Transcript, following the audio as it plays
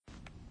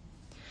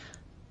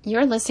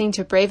You're listening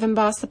to Brave and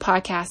Boss, the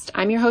podcast.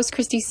 I'm your host,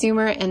 Christy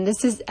Sumer, and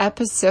this is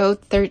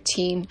episode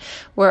 13,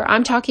 where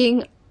I'm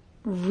talking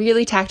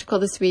really tactical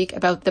this week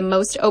about the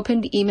most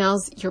opened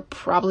emails you're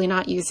probably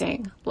not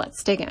using.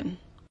 Let's dig in.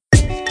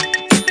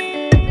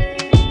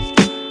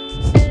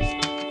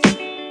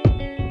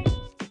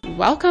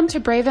 Welcome to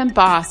Brave and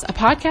Boss, a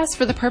podcast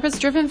for the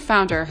purpose-driven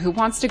founder who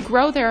wants to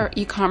grow their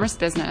e-commerce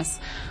business.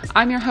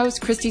 I'm your host,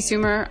 Christy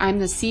Sumer. I'm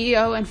the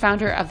CEO and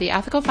founder of the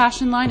ethical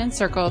fashion line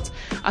Encircled,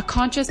 a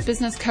conscious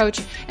business coach,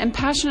 and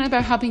passionate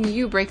about helping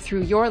you break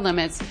through your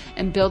limits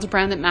and build a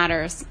brand that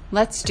matters.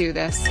 Let's do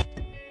this.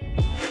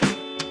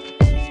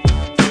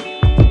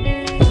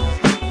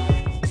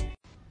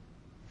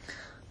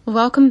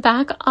 Welcome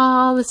back,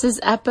 all. This is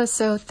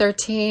episode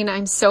 13.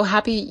 I'm so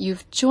happy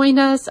you've joined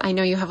us. I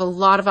know you have a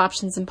lot of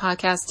options in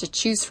podcasts to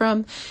choose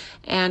from,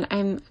 and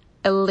I'm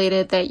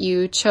elated that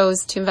you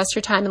chose to invest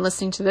your time in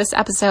listening to this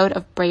episode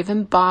of Brave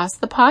and Boss,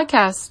 the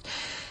podcast.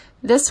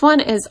 This one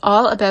is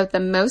all about the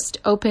most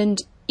opened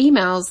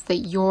emails that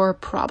you're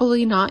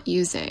probably not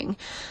using.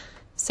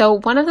 So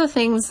one of the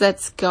things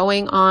that's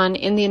going on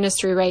in the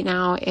industry right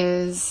now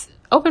is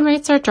open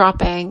rates are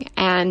dropping,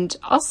 and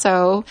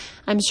also,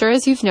 I'm sure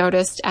as you've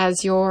noticed,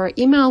 as your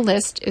email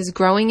list is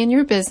growing in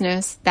your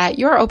business, that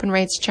your open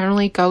rates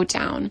generally go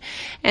down.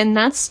 And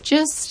that's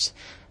just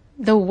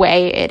the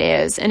way it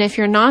is. And if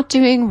you're not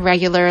doing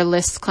regular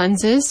list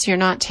cleanses, you're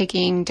not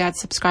taking dead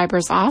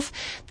subscribers off,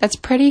 that's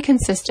pretty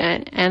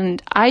consistent.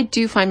 And I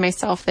do find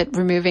myself that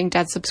removing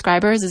dead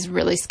subscribers is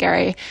really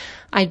scary.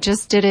 I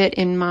just did it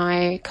in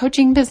my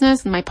coaching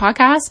business and my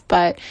podcast,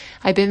 but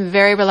I've been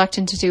very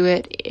reluctant to do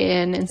it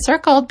in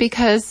Encircled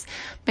because,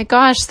 my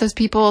gosh, those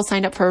people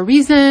signed up for a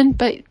reason,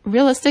 but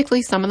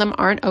realistically, some of them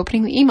aren't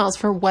opening the emails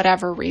for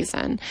whatever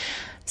reason.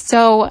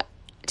 So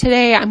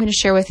today I'm going to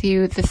share with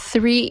you the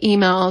 3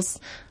 emails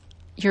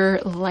you're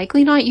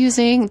likely not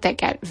using that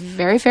get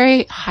very,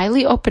 very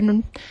highly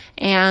open,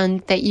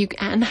 and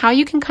how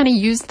you can kind of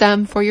use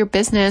them for your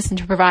business and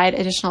to provide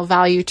additional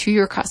value to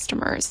your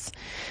customers.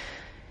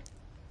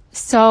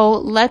 So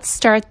let's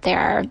start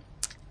there.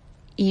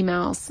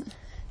 Emails.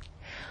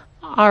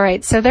 All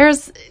right. So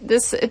there's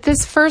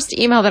this first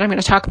email that I'm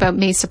going to talk about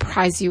may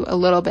surprise you a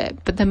little bit,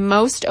 but the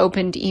most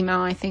opened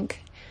email, I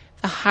think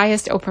the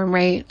highest open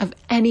rate of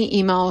any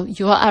email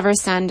you'll ever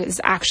send,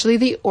 is actually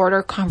the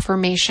order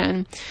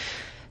confirmation.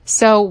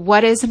 So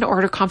what is an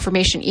order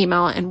confirmation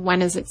email and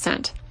when is it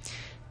sent?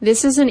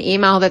 This is an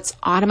email that's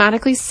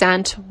automatically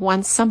sent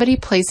once somebody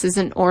places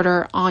an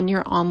order on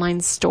your online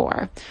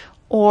store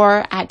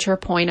or at your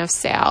point of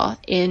sale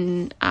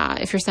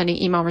if you're sending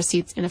email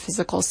receipts in a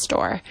physical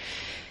store.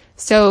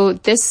 So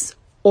this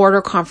order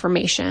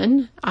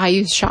confirmation, I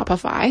use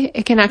Shopify.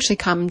 It can actually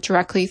come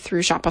directly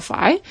through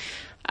Shopify.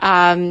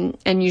 And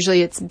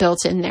usually it's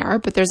built in there,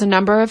 but there's a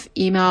number of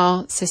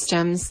email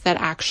systems that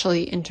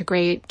actually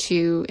integrate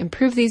to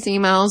improve these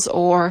emails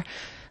or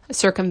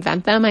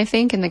circumvent them. I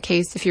think in the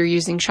case, if you're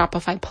using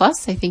Shopify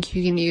Plus, I think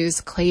you can use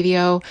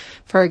Klaviyo,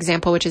 for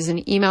example, which is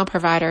an email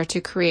provider,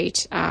 to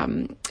create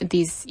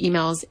these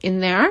emails in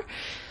there.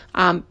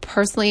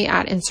 Personally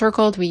at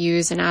Encircled, we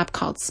use an app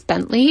called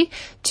Spently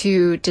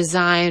to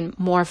design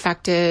more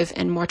effective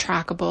and more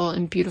trackable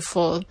and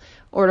beautiful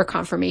order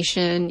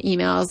confirmation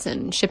emails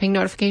and shipping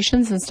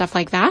notifications and stuff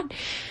like that.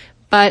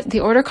 But the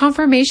order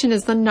confirmation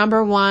is the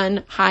number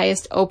one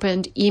highest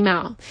opened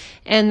email.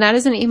 And that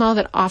is an email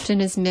that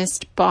often is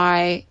missed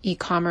by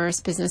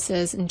e-commerce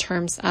businesses in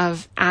terms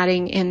of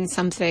adding in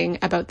something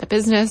about the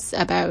business,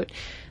 about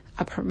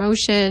a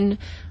promotion,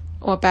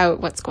 or about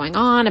what's going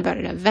on, about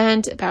an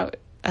event, about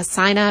a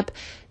sign up.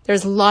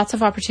 There's lots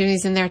of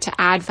opportunities in there to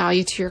add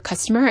value to your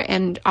customer,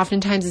 and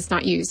oftentimes it's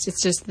not used.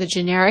 It's just the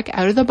generic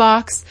out of the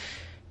box.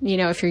 You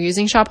know, if you're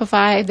using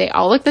Shopify, they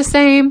all look the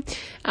same,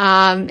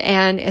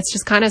 and it's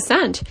just kind of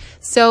sent.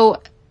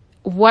 So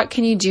what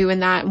can you do in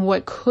that? And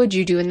what could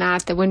you do in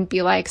that wouldn't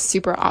be like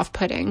super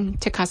off-putting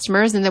to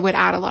customers and that would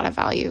add a lot of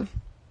value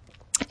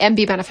and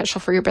be beneficial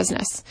for your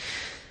business?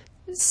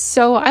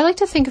 So I like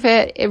to think of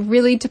it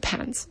really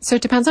depends. So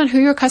it depends on who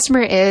your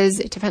customer is.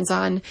 It depends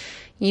on,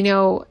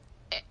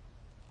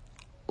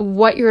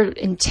 what your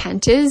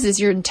intent is. Is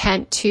your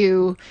intent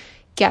to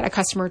get a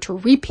customer to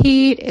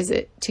repeat? Is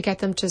it to get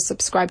them to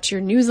subscribe to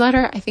your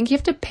newsletter? I think you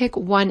have to pick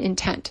one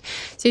intent.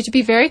 So you have to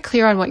be very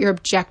clear on what your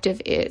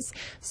objective is.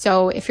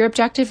 So if your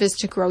objective is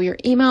to grow your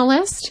email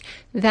list,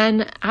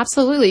 then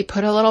absolutely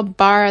put a little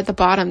bar at the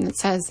bottom that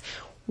says,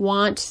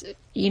 want,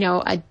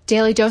 a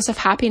daily dose of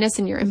happiness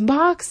in your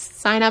inbox?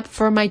 Sign up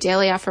for my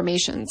daily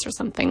affirmations or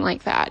something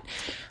like that.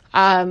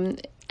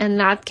 And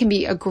that can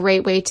be a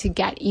great way to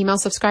get email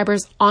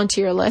subscribers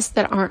onto your list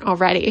that aren't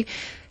already.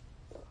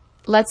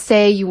 Let's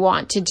say you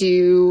want to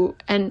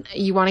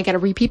get a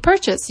repeat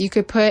purchase. You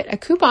could put a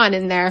coupon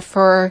in there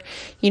for,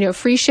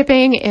 free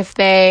shipping if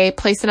they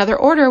place another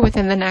order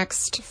within the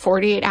next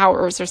 48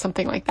 hours or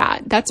something like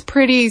that. That's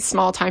pretty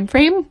small time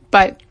frame,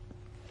 but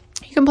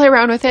you can play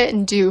around with it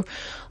and do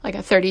like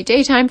a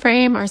 30-day time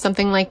frame or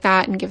something like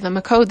that and give them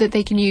a code that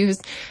they can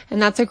use. And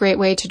that's a great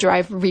way to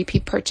drive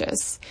repeat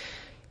purchase.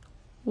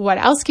 What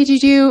else could you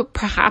do?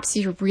 Perhaps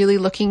you're really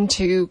looking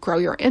to grow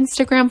your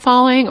Instagram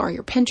following or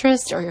your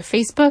Pinterest or your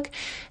Facebook.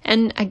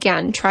 And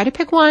again, try to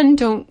pick one.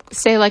 Don't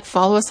say like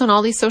follow us on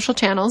all these social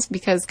channels,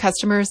 because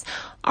customers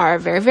are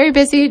very, very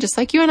busy, just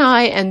like you and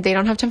I, and they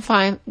don't have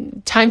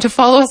time to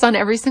follow us on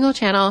every single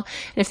channel.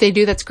 And if they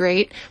do, that's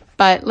great.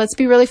 But let's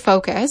be really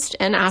focused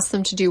and ask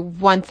them to do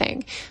one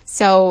thing.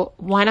 So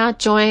why not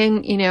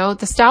join,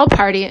 the style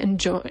party and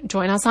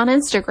join us on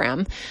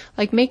Instagram?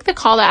 Like, make the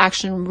call to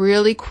action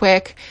really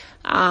quick,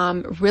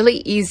 really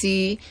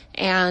easy,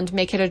 and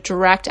make it a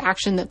direct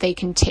action that they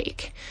can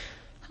take.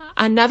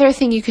 Another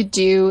thing you could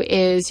do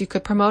is you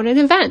could promote an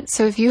event.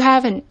 So if you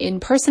have an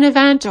in-person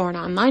event or an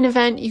online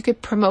event, you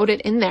could promote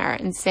it in there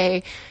and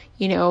say,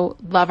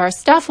 love our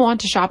stuff,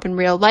 want to shop in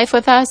real life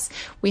with us.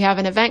 We have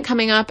an event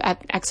coming up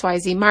at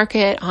XYZ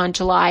Market on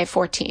July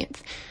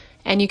 14th,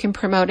 and you can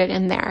promote it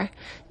in there.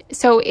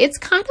 So it's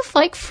kind of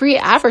like free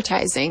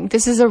advertising.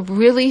 This is a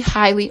really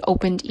highly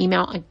opened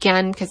email,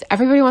 again, because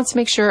everybody wants to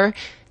make sure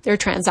their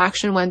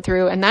transaction went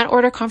through, and that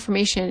order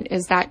confirmation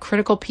is that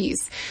critical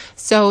piece.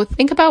 So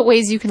think about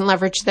ways you can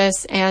leverage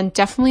this, and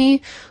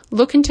definitely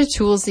look into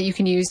tools that you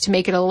can use to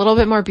make it a little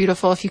bit more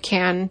beautiful, if you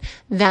can,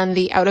 than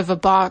the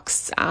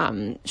out-of-a-box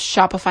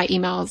Shopify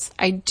emails.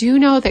 I do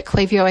know that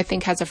Klaviyo, I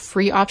think, has a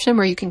free option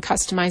where you can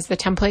customize the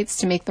templates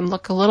to make them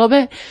look a little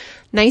bit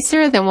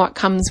nicer than what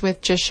comes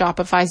with just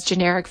Shopify's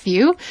generic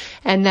view.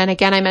 And then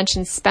again, I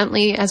mentioned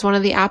Spently as one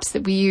of the apps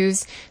that we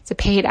use. It's a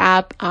paid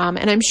app.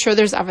 And I'm sure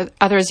there's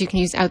others you can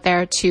use out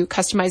there to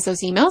customize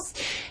those emails.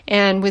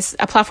 And with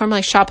a platform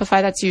like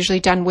Shopify, that's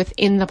usually done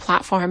within the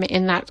platform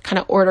in that kind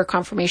of order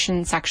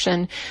confirmation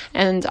section.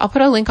 And I'll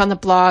put a link on the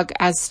blog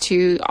as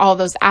to all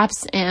those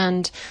apps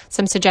and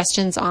some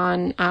suggestions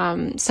on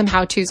some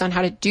how-tos on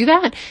how to do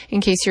that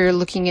in case you're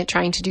looking at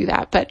trying to do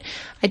that. But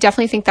I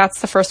definitely think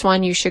that's the first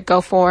one you should go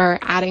for,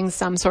 adding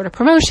some sort of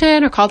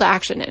promotion or call to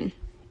action in.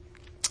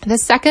 The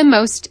second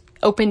most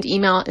opened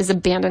email is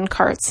abandoned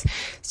carts.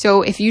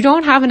 So if you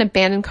don't have an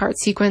abandoned cart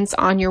sequence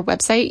on your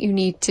website, you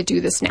need to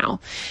do this now.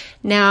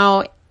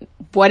 Now,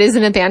 what is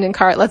an abandoned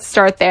cart? Let's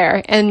start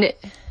there. And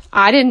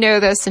I didn't know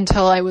this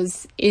until I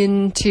was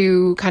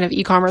into kind of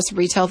e-commerce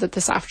retail that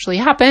this actually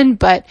happened,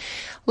 but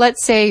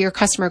let's say your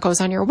customer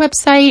goes on your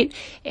website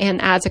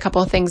and adds a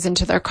couple of things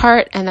into their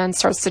cart and then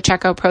starts the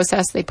checkout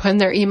process. They put in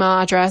their email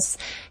address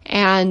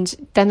and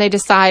then they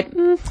decide,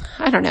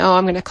 I don't know,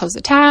 I'm going to close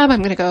the tab. I'm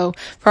going to go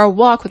for a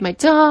walk with my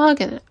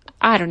dog, and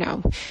I don't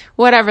know,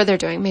 whatever they're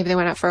doing. Maybe they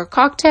went out for a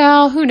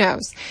cocktail, who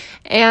knows?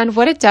 And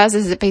what it does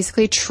is it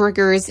basically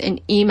triggers an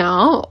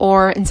email,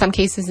 or in some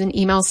cases an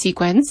email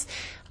sequence,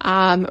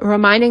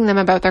 reminding them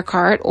about their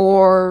cart,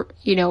 or,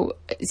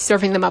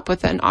 serving them up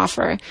with an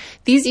offer.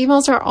 These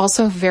emails are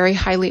also very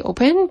highly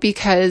open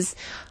because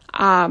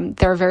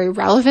they're very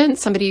relevant.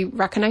 Somebody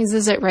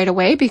recognizes it right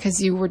away because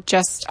you were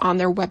just on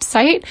their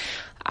website.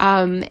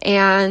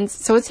 And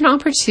so it's an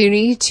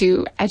opportunity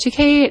to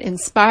educate,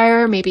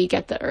 inspire, maybe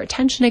get their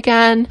attention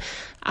again,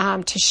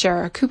 to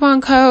share a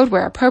coupon code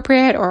where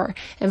appropriate, or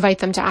invite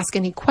them to ask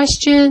any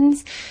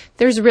questions.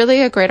 There's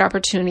really a great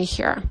opportunity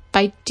here.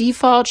 By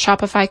default,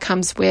 Shopify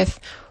comes with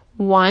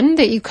one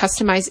that you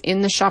customize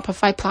in the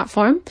Shopify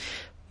platform,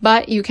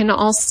 but you can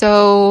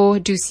also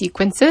do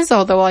sequences.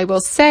 Although I will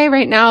say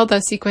right now the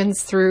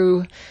sequence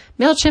through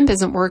MailChimp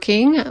isn't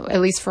working,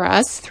 at least for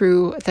us,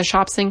 through the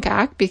ShopSync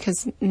app,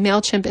 because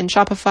MailChimp and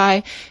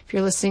Shopify, if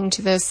you're listening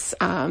to this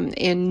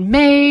in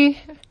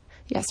May,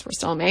 yes, we're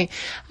still in May,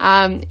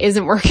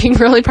 isn't working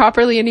really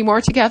properly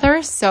anymore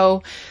together.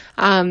 So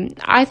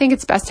I think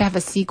it's best to have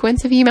a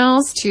sequence of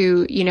emails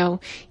to,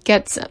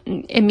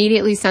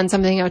 immediately send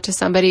something out to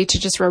somebody to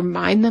just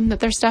remind them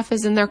that their stuff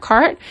is in their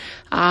cart,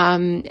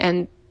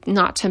 and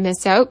not to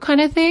miss out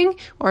kind of thing,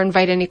 or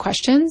invite any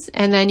questions.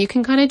 And then you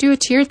can kind of do a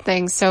tiered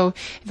thing. So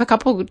if a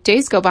couple of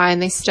days go by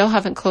and they still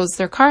haven't closed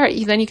their cart,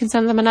 then you can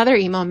send them another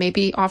email,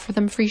 maybe offer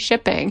them free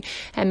shipping.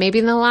 And maybe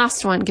in the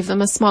last one, give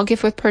them a small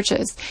gift with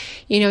purchase.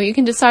 You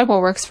can decide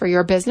what works for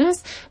your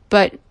business,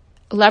 but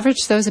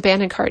leverage those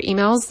abandoned cart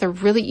emails. They're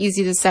really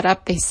easy to set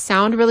up. They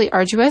sound really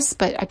arduous,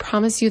 but I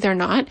promise you they're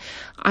not.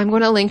 I'm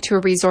going to link to a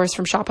resource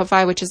from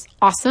Shopify, which is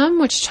awesome,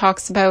 which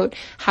talks about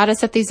how to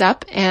set these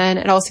up. And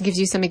it also gives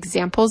you some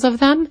examples of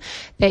them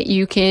that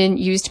you can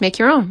use to make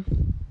your own.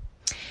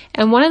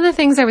 And one of the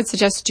things I would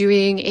suggest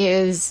doing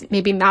is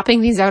maybe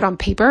mapping these out on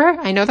paper.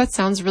 I know that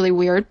sounds really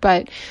weird,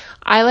 but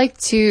I like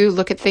to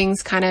look at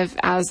things kind of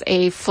as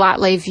a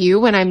flat lay view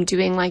when I'm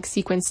doing like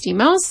sequenced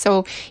emails.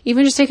 So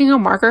even just taking a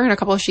marker and a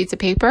couple of sheets of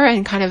paper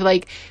and kind of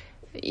like,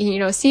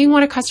 seeing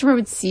what a customer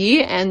would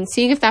see and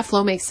seeing if that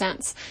flow makes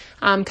sense.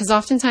 Cause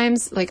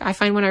oftentimes, like, I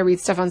find when I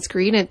read stuff on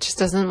screen, it just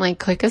doesn't like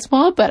click as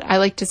well, but I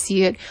like to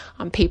see it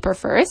on paper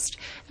first.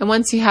 And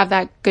once you have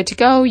that good to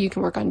go, you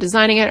can work on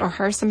designing it or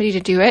hire somebody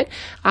to do it.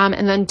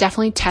 And then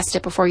definitely test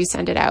it before you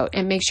send it out,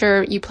 and make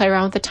sure you play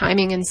around with the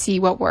timing and see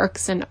what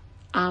works, and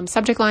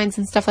subject lines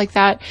and stuff like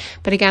that.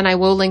 But again, I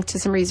will link to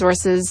some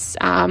resources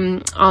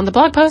on the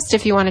blog post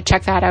if you want to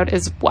check that out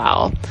as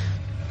well.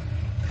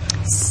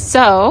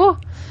 So,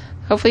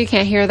 Hopefully you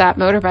can't hear that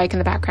motorbike in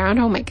the background.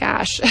 Oh my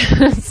gosh.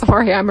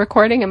 Sorry, I'm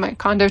recording in my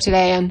condo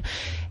today, and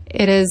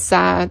it is,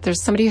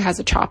 there's somebody who has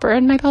a chopper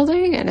in my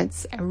building, and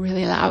it's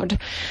really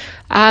loud.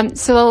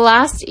 So the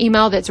last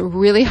email that's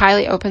really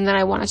highly open that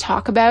I want to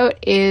talk about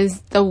is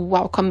the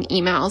welcome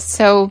email.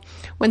 So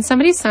when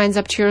somebody signs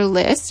up to your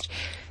list,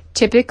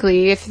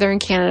 typically, if they're in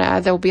Canada,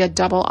 there'll be a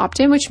double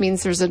opt-in, which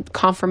means there's a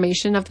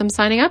confirmation of them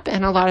signing up,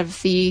 and a lot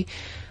of the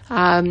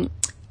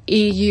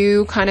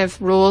EU kind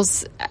of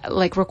rules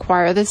like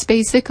require this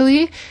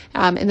basically.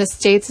 In the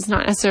States, it's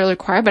not necessarily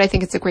required, but I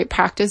think it's a great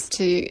practice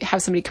to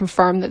have somebody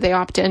confirm that they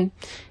opt in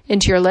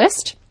into your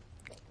list.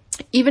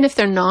 Even if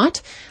they're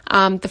not,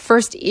 the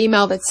first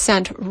email that's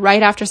sent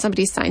right after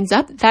somebody signs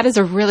up, that is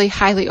a really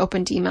highly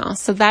opened email.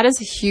 So that is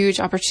a huge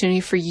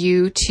opportunity for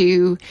you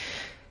to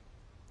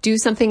do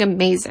something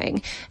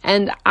amazing.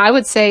 And I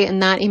would say in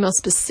that email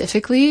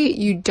specifically,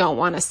 you don't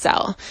want to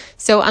sell.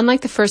 So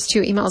unlike the first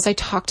two emails I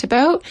talked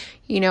about,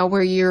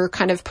 where you're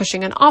kind of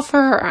pushing an offer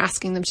or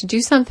asking them to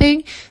do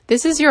something,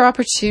 this is your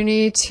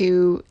opportunity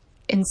to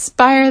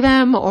inspire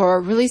them or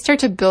really start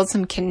to build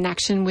some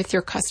connection with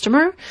your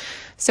customer.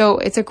 So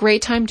it's a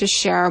great time to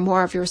share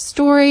more of your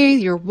story,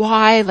 your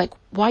why, like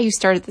why you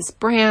started this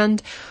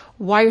brand,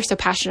 why you're so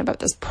passionate about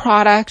this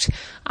product,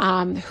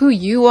 who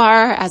you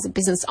are as a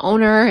business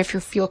owner, if you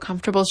feel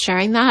comfortable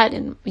sharing that,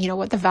 and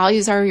what the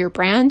values are of your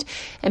brand,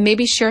 and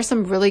maybe share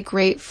some really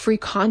great free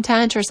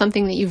content or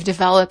something that you've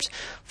developed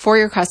for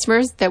your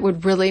customers that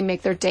would really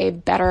make their day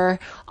better,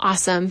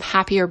 awesome,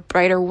 happier,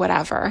 brighter,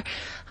 whatever.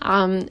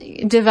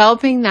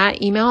 Developing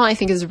that email, I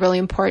think, is really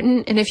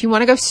important. And if you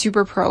want to go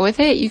super pro with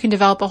it, you can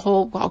develop a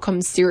whole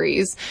welcome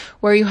series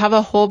where you have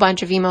a whole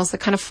bunch of emails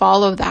that kind of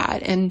follow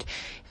that. And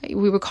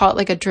we would call it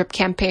like a drip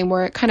campaign,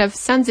 where it kind of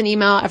sends an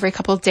email every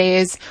couple of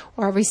days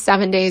or every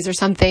 7 days or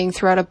something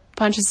throughout a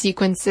bunch of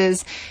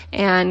sequences,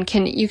 and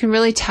you can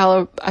really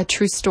tell a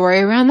true story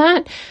around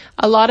that.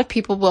 A lot of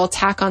people will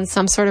tack on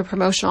some sort of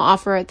promotional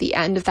offer at the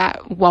end of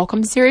that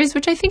welcome series,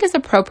 which I think is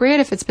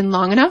appropriate if it's been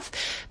long enough,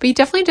 but you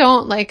definitely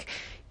don't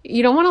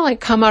you don't want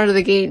to come out of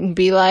the gate and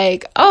be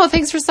like, oh,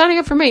 thanks for signing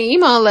up for my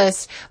email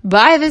list.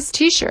 Buy this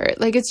t-shirt.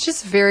 It's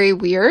just very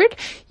weird.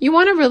 You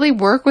want to really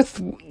work with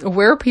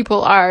where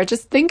people are.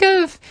 Just think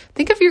of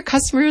your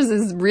customers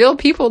as real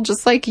people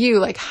just like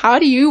you. How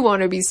do you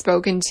want to be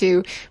spoken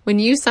to when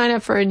you sign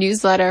up for a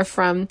newsletter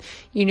from,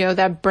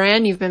 that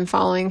brand you've been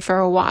following for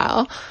a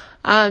while?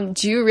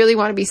 Do you really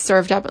want to be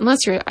served up,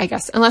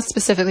 unless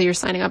specifically you're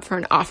signing up for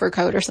an offer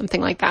code or something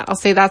like that? I'll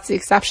say that's the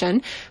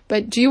exception.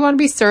 But do you want to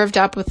be served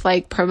up with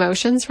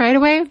promotions right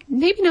away?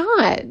 Maybe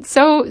not.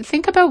 So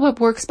think about what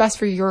works best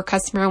for your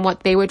customer and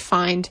what they would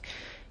find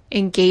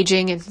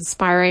engaging and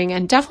inspiring,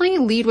 and definitely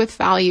lead with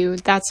value.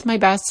 That's my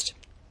best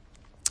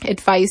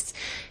advice.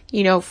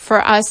 For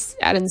us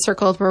at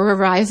Encircled, we're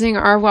revising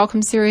our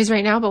welcome series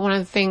right now, but one of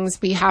the things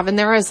we have in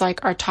there is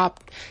our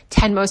top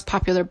 10 most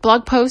popular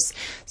blog posts.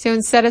 So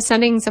instead of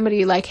sending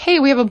somebody hey,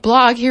 we have a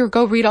blog here,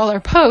 go read all our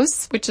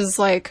posts, which is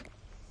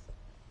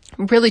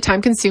really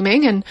time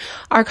consuming, and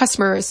our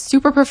customer is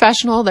super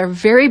professional. They're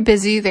very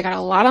busy. They got a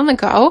lot on the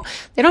go.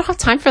 They don't have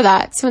time for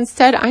that. So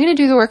instead, I'm going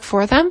to do the work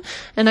for them,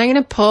 and I'm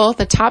going to pull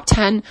the top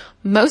 10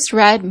 most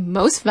read,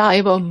 most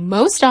valuable,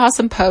 most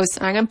awesome posts,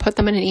 and I'm going to put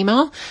them in an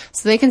email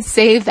so they can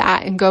save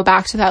that and go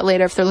back to that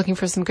later if they're looking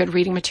for some good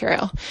reading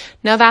material.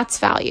 Now that's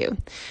value.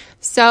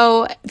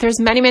 So there's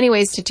many, many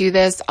ways to do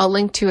this. I'll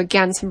link to,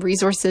 again, some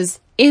resources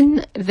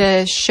in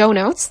the show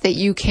notes that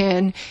you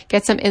can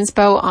get some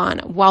inspo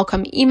on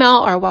welcome email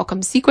or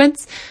welcome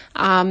sequence.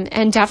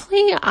 And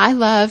definitely I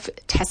love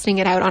testing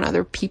it out on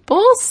other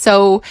people.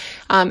 So,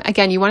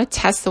 again, you want to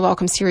test the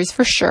welcome series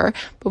for sure.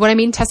 But what I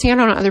mean testing it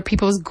on other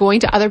people is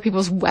going to other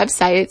people's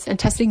websites and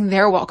testing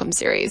their welcome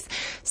series.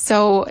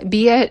 So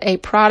be it a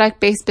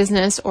product-based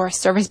business or a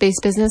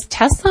service-based business,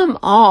 test them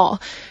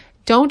all.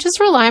 Don't just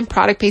rely on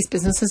product-based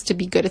businesses to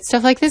be good at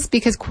stuff like this,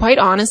 because quite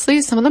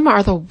honestly, some of them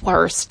are the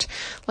worst.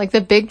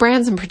 The big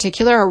brands in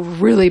particular are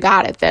really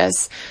bad at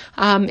this.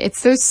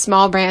 It's those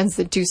small brands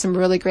that do some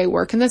really great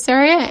work in this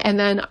area. And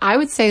then I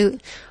would say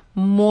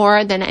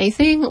more than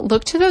anything,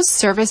 look to those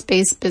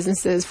service-based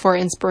businesses for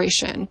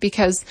inspiration,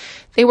 because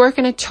they work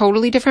in a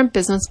totally different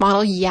business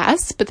model,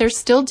 yes, but they're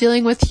still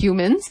dealing with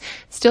humans,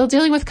 still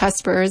dealing with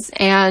customers,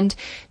 and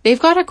they've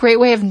got a great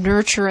way of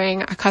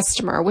nurturing a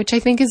customer, which I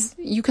think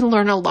you can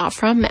learn a lot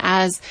from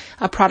as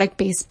a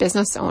product-based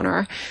business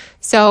owner.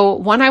 So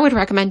one I would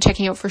recommend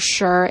checking out for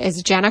sure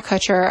is Jenna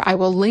Kutcher. I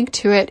will link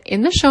to it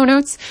in the show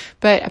notes,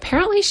 but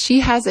apparently she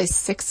has a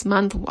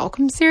 6-month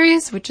welcome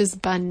series, which is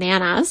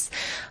bananas.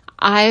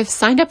 I've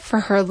signed up for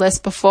her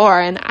list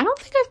before, and I don't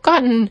think I've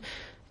gotten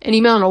an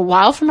email in a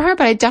while from her,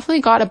 but I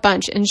definitely got a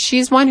bunch, and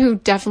she's one who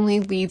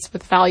definitely leads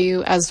with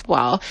value as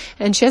well.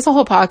 And she has a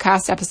whole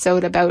podcast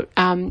episode about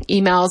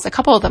emails, a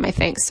couple of them, I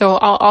think. So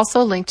I'll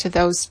also link to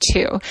those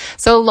too.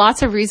 So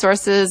lots of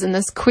resources in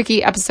this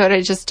quickie episode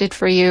I just did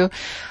for you.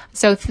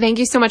 So thank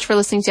you so much for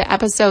listening to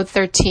episode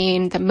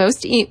 13, the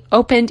most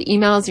opened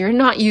emails you're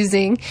not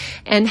using,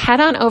 and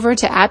head on over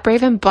to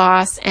 @Brave and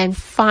Boss and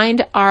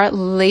find our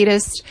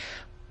latest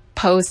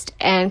post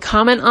and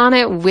comment on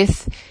it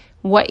with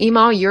what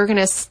email you're going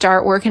to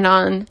start working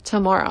on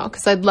tomorrow,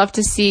 because I'd love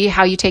to see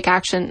how you take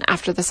action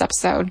after this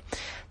episode.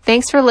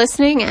 Thanks for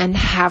listening and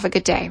have a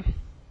good day.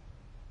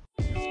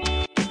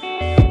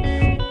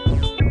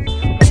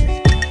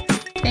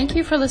 Thank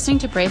you for listening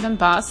to Brave and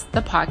Boss,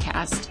 the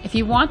podcast. If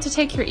you want to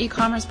take your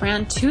e-commerce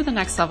brand to the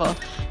next level,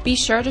 be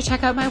sure to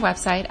check out my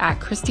website at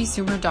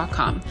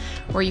christysoomer.com,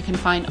 where you can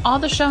find all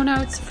the show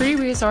notes, free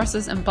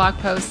resources, and blog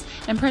posts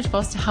and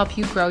printables to help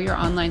you grow your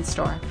online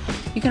store.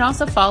 You can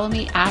also follow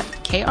me at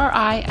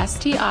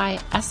KRISTISOOMER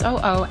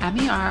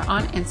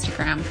on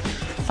Instagram.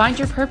 Find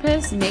your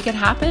purpose, make it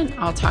happen.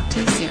 I'll talk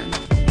to you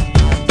soon.